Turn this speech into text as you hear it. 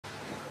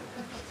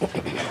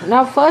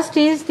Now first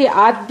is the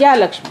Adya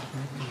Laxmi.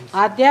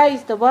 Adya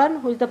is the one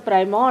who is the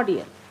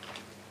primordial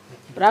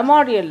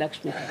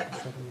Laxmi.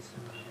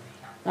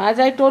 Now, as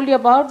I told you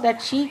about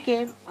that, she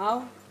came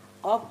out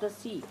of the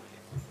sea.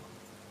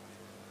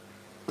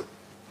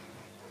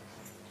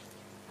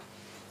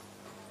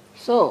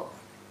 So,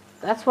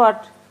 that's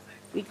what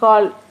we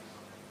call,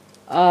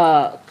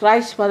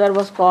 Christ's mother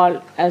was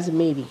called as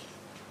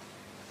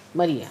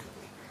Maria,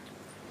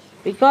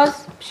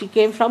 because she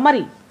came from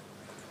Mary.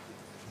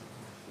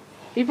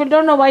 People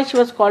don't know why she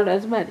was called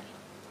as Mary.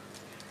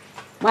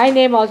 My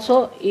name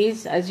also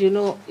is, as you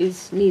know,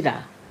 is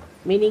Nira,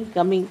 meaning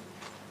coming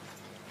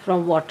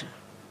from water.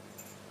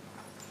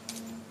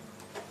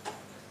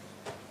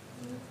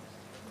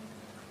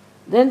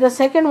 Then the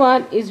second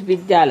one is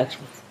Vidya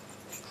Laxmi.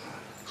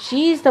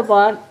 She is the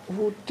one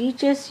who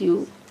teaches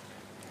you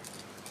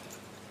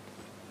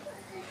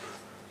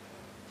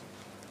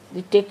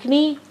the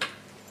technique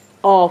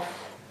of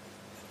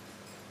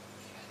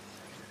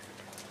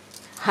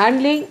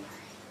handling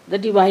the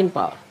divine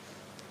power.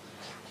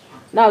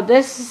 Now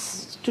this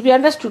is to be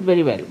understood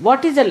very well.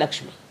 What is a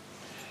Laxmi?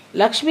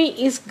 Laxmi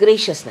is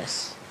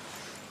graciousness.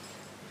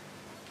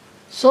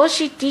 So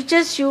she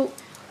teaches you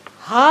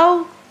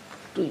how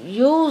to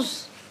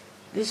use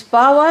this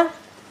power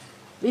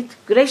with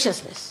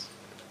graciousness.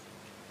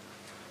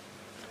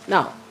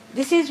 Now,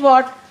 this is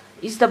what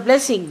is the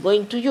blessing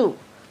going to you,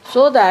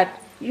 so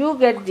that you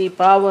get the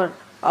power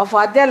of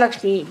Adya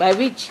Laxmi, by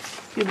which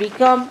you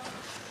become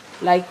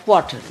like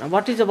water. Now,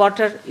 what is the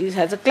water? It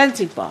has a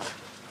cleansing power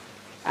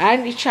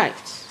and it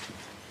shines.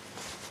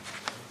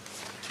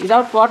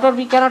 Without water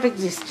we cannot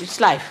exist, it's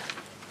life.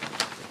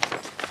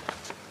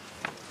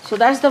 So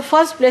that's the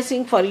first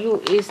blessing for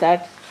you, is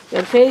that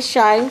your face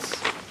shines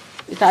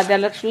with Adya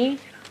Laxmi,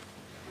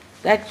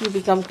 that you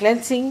become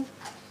cleansing,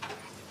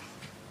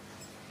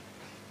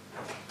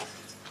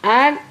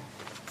 and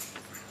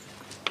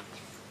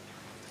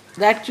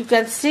that you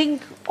can sing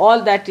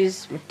all that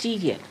is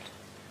material,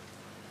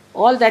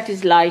 all that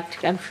is light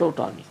can float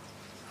on you.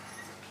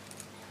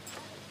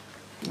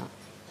 Now,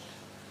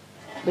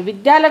 the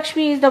Vidya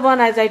Laxmi is the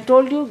one, as I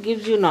told you,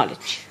 gives you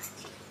knowledge.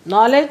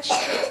 Knowledge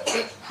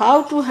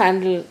how to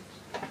handle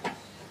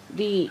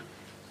the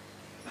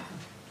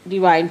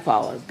divine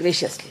power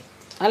graciously.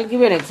 I'll give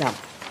you an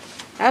example.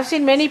 I have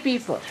seen many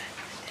people,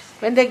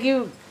 when they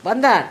give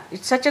bandhan,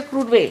 it's such a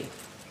crude way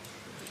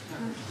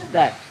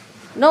that,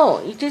 no,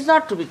 it is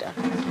not to be done.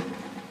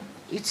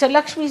 It's a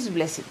Lakshmi's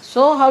blessing.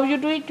 So how you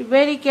do it?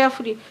 Very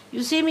carefully.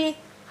 You see me,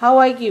 how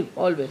I give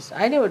always.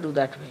 I never do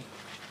that way.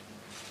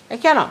 I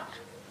cannot.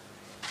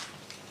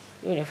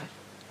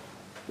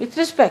 With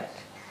respect,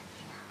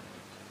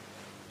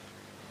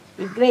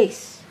 with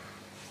grace.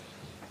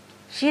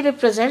 She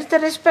represents the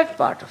respect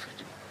part of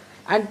it.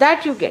 And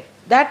that you get,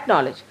 that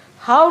knowledge,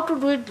 how to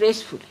do it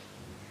gracefully.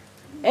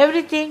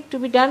 Everything to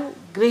be done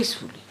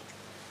gracefully,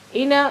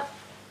 in a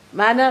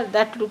manner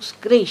that looks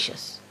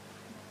gracious.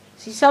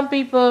 See, some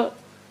people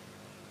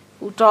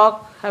who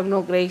talk have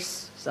no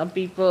grace. Some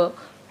people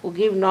who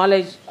give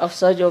knowledge of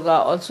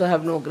Sahajayoga also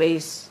have no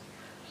grace.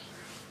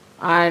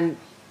 And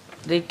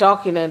they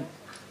talk in a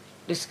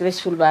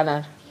disgraceful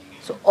manner.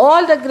 So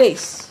all the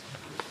grace,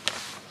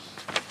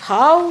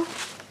 how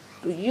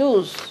to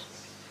use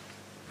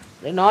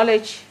the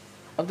knowledge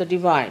of the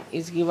divine,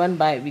 is given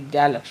by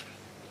Vidya Laxmi.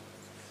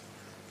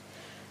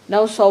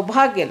 Now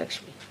Saubhagya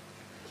Laxmi.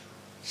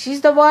 She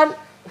is the one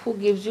who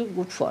gives you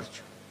good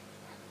fortune.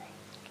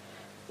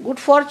 Good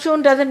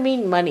fortune doesn't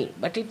mean money,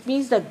 but it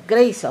means the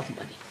grace of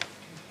money.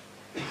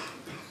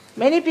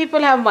 Many people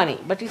have money,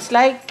 but it's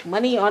like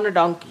money on a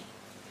donkey.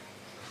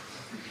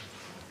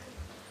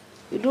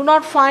 You do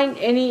not find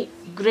any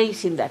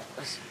grace in that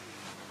person.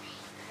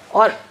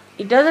 Or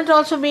it doesn't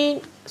also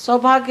mean,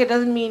 Saubhagya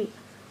doesn't mean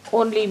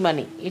only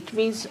money. It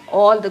means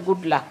all the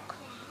good luck.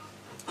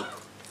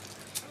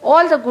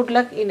 All the good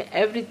luck in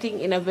everything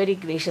in a very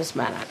gracious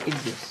manner it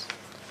gives.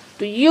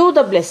 To you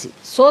the blessing,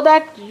 so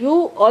that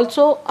you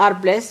also are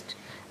blessed,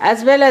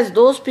 as well as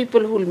those people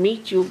who will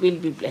meet you will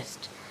be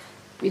blessed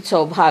with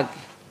Saubhagya.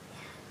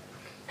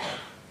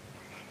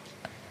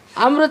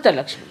 Amrita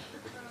Laxmi.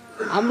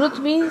 Amrit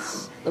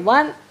means the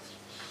one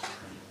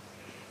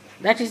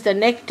that is the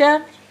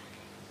nectar.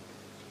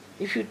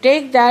 If you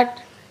take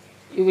that,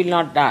 you will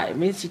not die,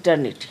 means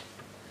eternity.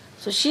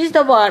 So she is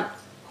the one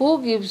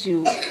who gives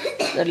you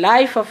the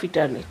life of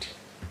eternity.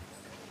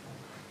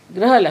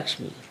 Graha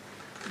Laxmi.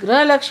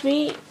 Graha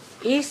Laxmi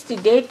is the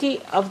deity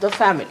of the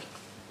family,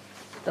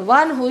 the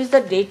one who is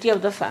the deity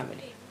of the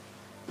family.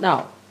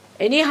 Now,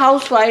 any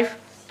housewife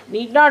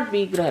need not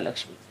be Graha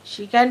Laxmi.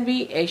 She can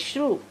be a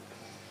shrew.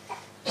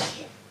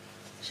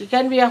 She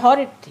can be a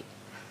horrid thing.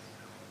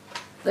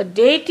 The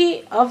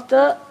deity of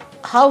the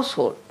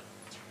household.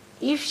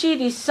 If she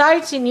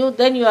resides in you,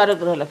 then you are a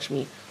Graha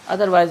Laxmi.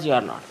 Otherwise you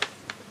are not.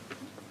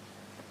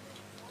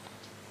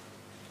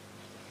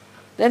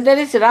 Then there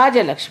is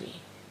Raja Laxmi.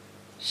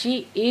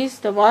 She is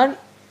the one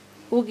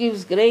who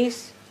gives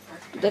grace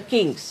to the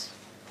kings.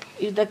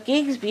 If the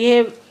kings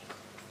behave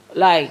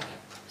like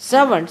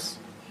servants,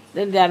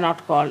 then they are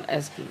not called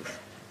as kings.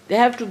 They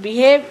have to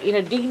behave in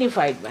a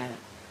dignified manner.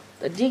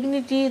 The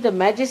dignity, the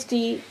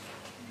majesty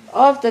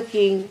of the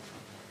king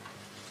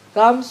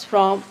comes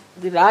from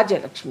the Raja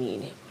Laxmi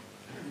in him.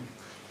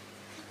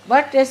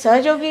 But a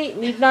Sahajayogi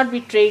need not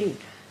be trained.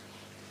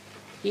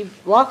 He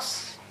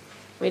walks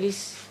very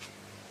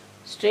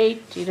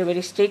straight, in a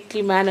very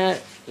stately manner.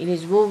 In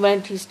his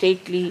movement he is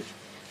stately.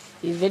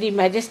 He is very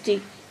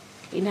majestic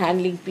in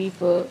handling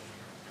people.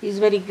 He is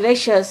very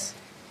gracious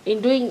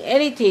in doing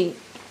anything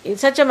in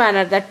such a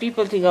manner that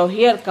people think, oh,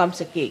 here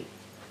comes a king.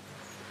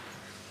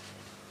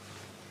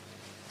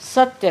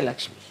 Satya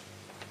Laxmi.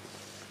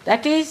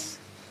 That is,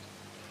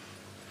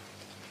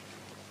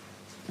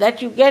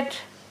 that you get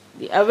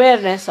the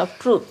awareness of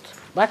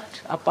truth,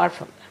 but apart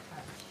from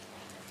that.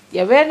 The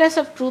awareness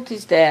of truth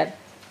is there,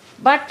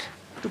 but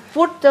to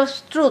put the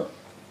truth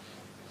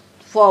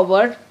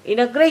forward in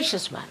a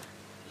gracious manner.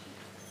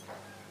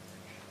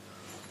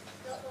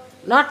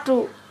 Not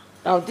to,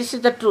 now this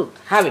is the truth,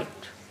 have it.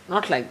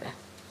 Not like that.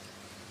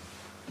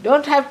 You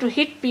don't have to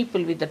hit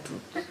people with the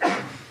truth.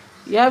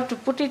 You have to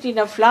put it in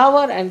a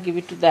flower and give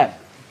it to them.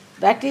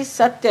 That is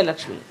Satya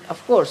Laxmi.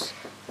 Of course,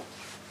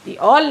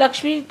 all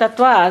Laxmi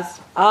Tattvas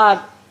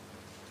are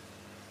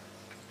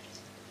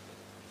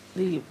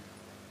the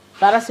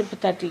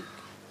parasympathetic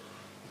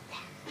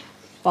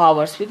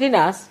powers within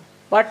us,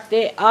 but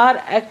they are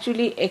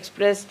actually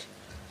expressed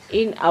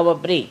in our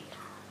brain.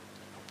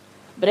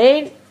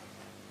 Brain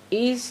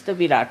is the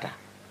Virata.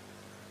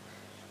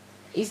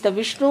 Is the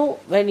Vishnu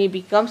when he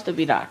becomes the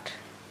Virat,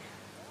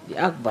 the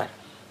Akbar.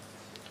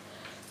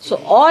 So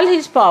all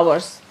his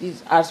powers,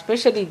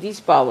 especially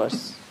these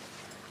powers,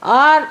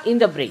 are in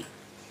the brain.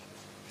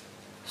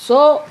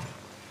 So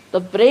the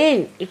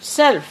brain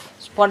itself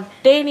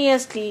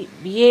spontaneously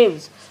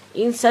behaves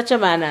in such a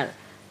manner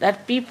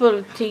that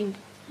people think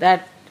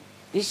that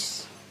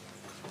this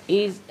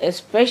is a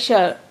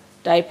special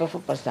type of a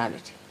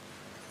personality.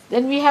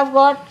 Then we have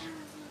got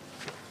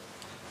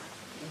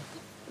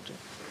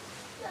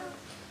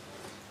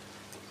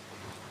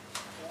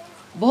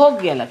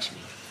Bhogya Laxmi,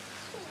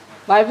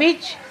 by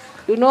which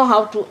you know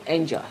how to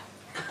enjoy.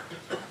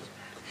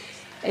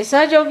 A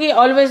Sahajayogi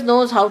always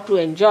knows how to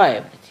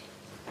enjoy everything.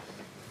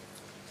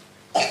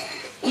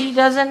 He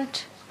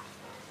doesn't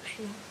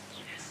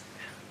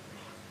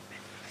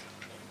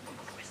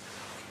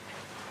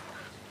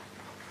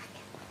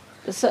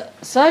the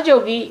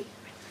Sahajayogi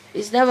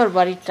is never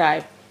worried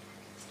type.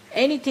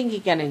 Anything he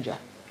can enjoy.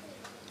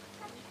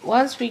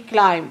 Once we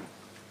climbed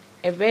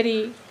a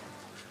very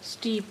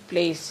steep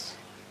place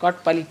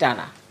called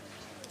Palitana.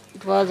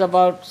 It was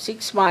about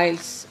 6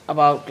 miles,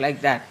 about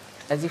like that,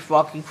 as if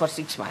walking for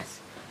 6 miles.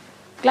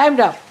 Climbed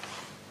up.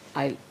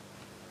 I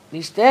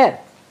reached there.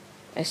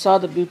 I saw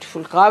the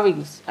beautiful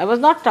carvings. I was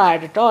not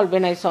tired at all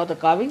when I saw the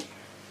carving.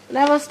 And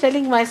I was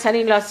telling my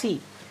son-in-law, see,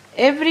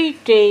 every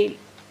tail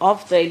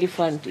of the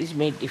elephant is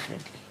made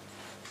differently.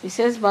 He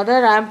says,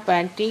 Mother, I am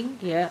panting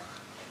here.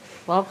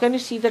 How can you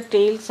see the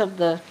tails of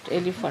the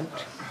elephant?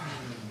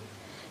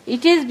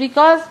 It is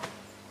because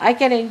I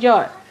can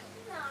enjoy.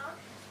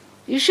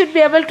 You should be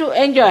able to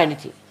enjoy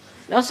anything.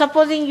 Now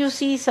supposing you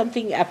see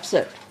something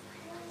absurd,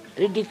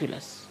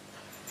 ridiculous,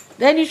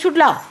 then you should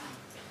laugh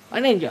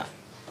and enjoy.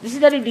 This is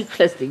the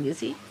ridiculous thing, you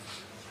see.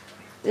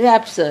 This is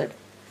absurd.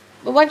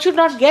 But one should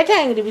not get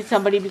angry with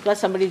somebody because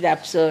somebody is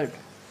absurd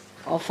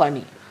or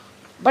funny,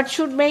 but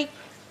should make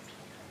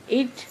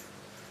it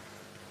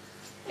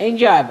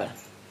enjoyable.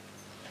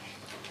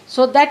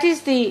 So that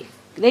is the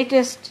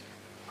greatest,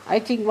 I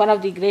think one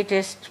of the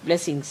greatest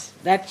blessings,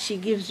 that she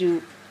gives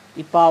you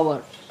the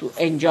power to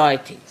enjoy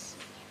things.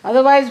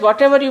 Otherwise,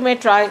 whatever you may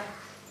try,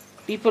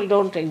 people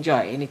don't enjoy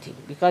anything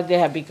because they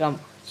have become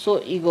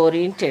so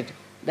ego-oriented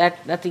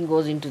that nothing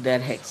goes into their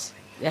heads.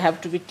 They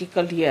have to be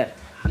tickled here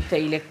with the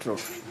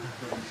electrode.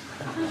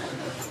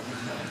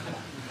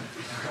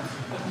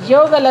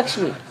 Yoga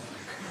Laxmi,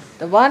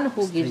 the one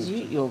who gives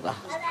you yoga.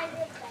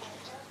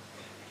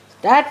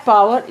 That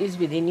power is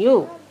within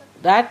you.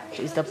 That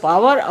is the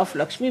power of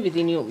Laxmi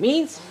within you.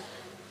 Means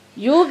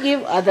you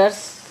give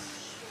others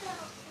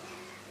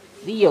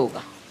the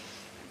yoga.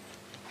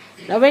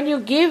 Now when you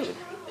give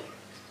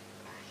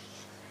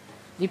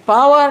the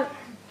power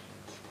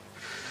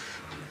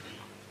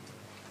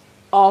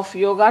of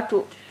yoga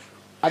to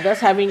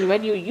others,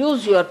 when you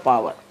use your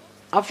power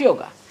of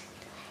yoga,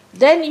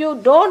 then you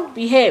don't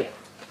behave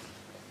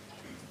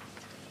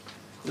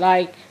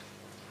like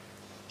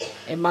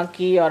a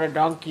monkey or a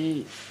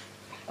donkey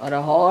or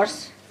a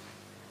horse,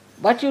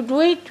 but you do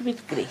it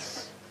with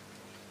grace.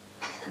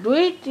 Do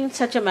it in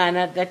such a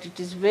manner that it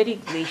is very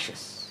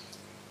gracious.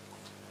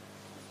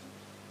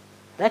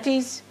 That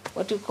is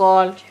what you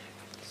call,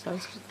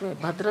 Sanskrit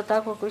में भद्रता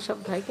को कोई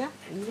शब्द है क्या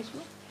English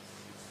में?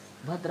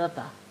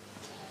 भद्रता.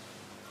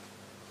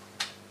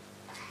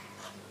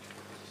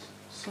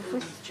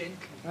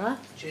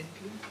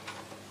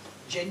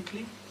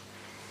 Gently.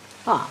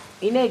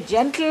 In a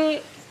gentle,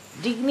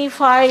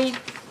 dignified,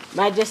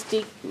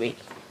 majestic way.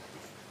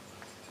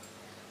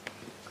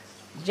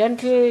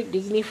 Gentle,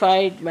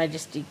 dignified,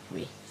 majestic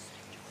way.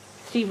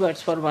 3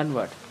 words for 1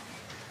 word.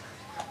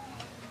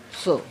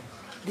 So,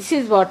 this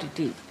is what it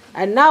is.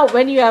 And now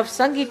when you have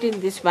sung it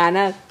in this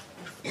manner,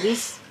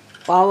 this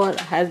power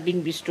has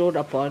been bestowed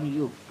upon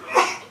you.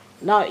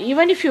 Now,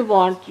 even if you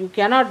want, you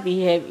cannot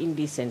behave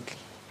indecently.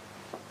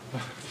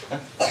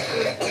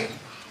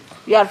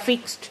 You are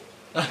fixed.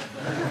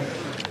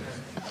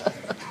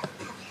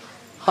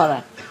 All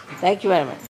right. Thank you very much.